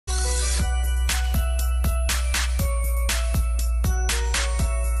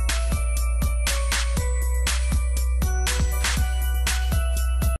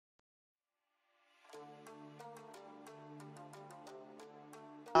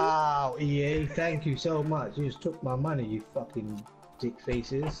Wow, EA, thank you so much. You just took my money, you fucking dick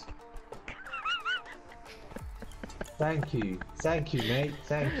faces. Thank you, mate.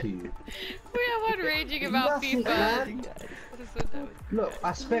 Thank you. We have one raging about Nothing, FIFA. man. Look,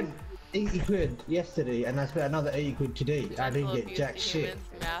 I spent 80 quid yesterday, and I spent another 80 quid today. I didn't get jack shit.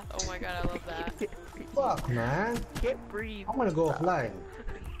 Math. Oh my god, I love that. Fuck, man. Can't breathe. I'm gonna go offline.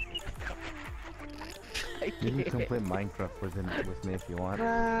 You can play Minecraft with me if you want.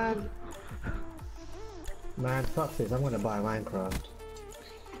 Man, fuck this. I'm gonna buy Minecraft.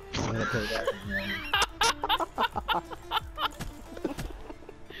 I'm gonna play that.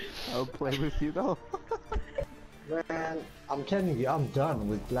 I'll play with you though. Man, I'm telling you, I'm done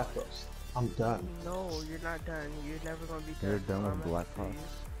with Black Ops. I'm done. No, you're not done. You're never gonna be done. You're done with Black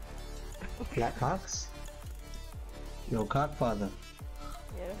Ops. Black Ops? Yo, Cockfather.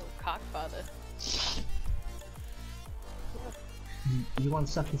 Yeah, Cockfather. You want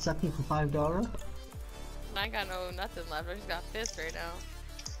sucky for $5? I ain't got nothing left. I just got fist right now.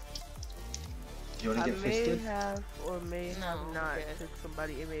 You wanna get fisted? I may have or may have not took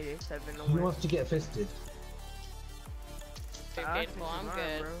somebody M87 away. Who wants to get fisted? Painful, I'm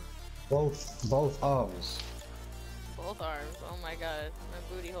good. Bro. Both arms. Both arms. Oh my god,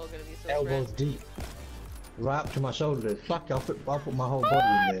 my booty hole gonna be so Elbows red. deep. Right up to my shoulders. Fuck, I'll put my whole body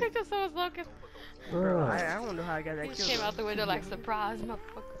I in picked up someone's locust. Bro, I don't know how I got that He kill. just came out the window like, surprise,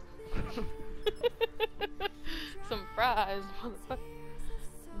 motherfucker. Some fries, motherfucker.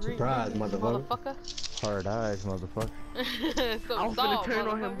 Surprise, motherfucker. Hard eyes, motherfucker. Some I was salt, gonna turn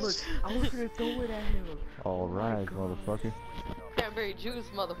on him. Look, I was gonna throw it at him. Alright, motherfucker. Cranberry juice,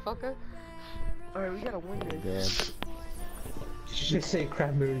 motherfucker. Alright, we gotta win this. Did you just say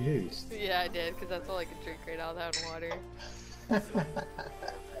cranberry juice? Yeah, I did, because that's all I could drink right now without water.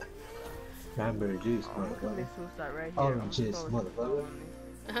 Cranberry juice, I'm gonna motherfucker. commit suicide right here. Orange juice, motherfucker.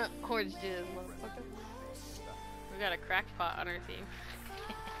 Orange jizz, motherfucker. We got a crackpot on our team.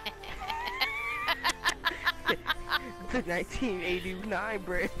 The 1989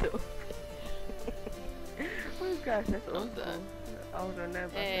 brand though. Oh gosh, that's old school. I don't know nothing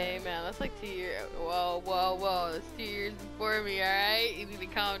about Hey man, that's like 2 years. Whoa, whoa, whoa. That's 2 years before me, alright? You need to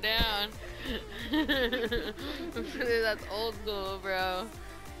calm down. That's old school, bro.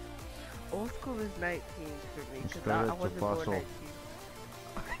 Old school is 19 for me, because I wasn't born 19.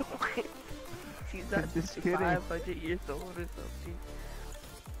 She's not Just 500 years old or something.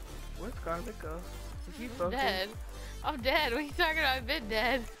 Where's Scarlet go? Is she I'm dead. I'm dead. What are you talking about? I've been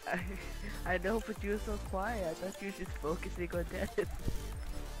dead. I know, but you were so quiet. I thought you were just focusing on death.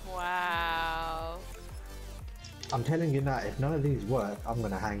 Wow. I'm telling you now, if none of these work, I'm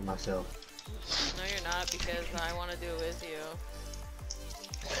gonna hang myself. No, you're not, because I want to do it with you.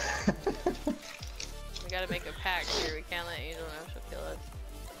 We gotta make a pact here. We can't let Angel know she'll kill us.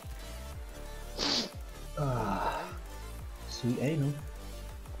 Sweet anal.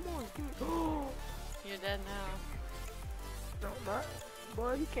 Come on, give me. You're dead now. No, I'm not.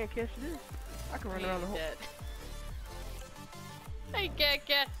 Boy, you can't catch this. I can run around the whole. Dead. I can't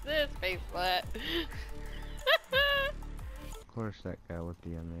catch this, face flat. Of course that guy would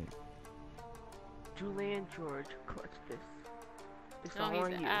be a mate. Julian George, clutch this. It's No, all he's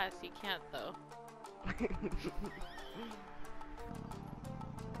on an you. ass. He can't though.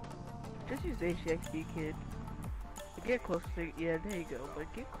 Just use HXD, kid. Get closer. Yeah, there you go.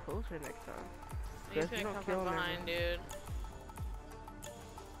 But get closer next time. He's Guys, you gonna don't come kill from him, behind, dude.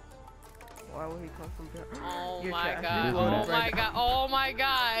 Why would he come from behind? Oh You're my trash. god. You're Oh trash. my god. Oh my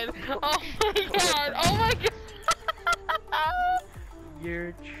god. Oh my god. Oh my god.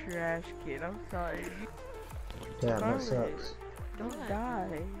 You're trash, kid. I'm sorry. Damn, that Scarlet, sucks. Don't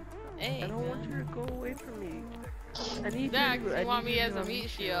die. Hey, I don't want you to go away from me. I need Zach, you. you want me as a meat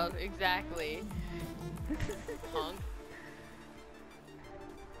shield. Exactly. Punk.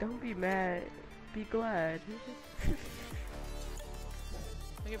 Don't be mad. Be glad.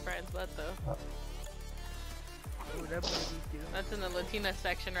 Look at Brian's butt though. Oh, that baby do. That's in the Latina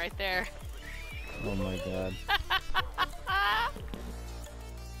section right there. Oh my god.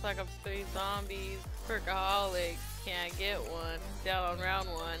 Fuck up 3 zombies. Workaholic. Can't get one. Down on round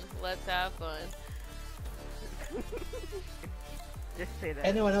 1. Let's have fun. Just say that.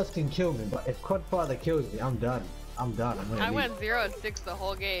 Anyone else can kill me, but if Quadfather kills me, I'm done. I'm done. I'm gonna I leave. went 0-6 the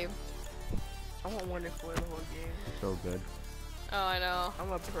whole game. I want 1 and 4 the whole game. So good. Oh, I know.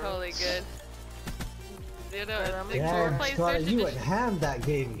 I'm a pro. Totally good. You know, But I'm it's a four Damn, plays Scarlet, search you and went ham that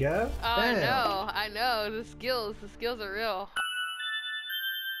game, girl. Oh, Damn. I know. The skills are real.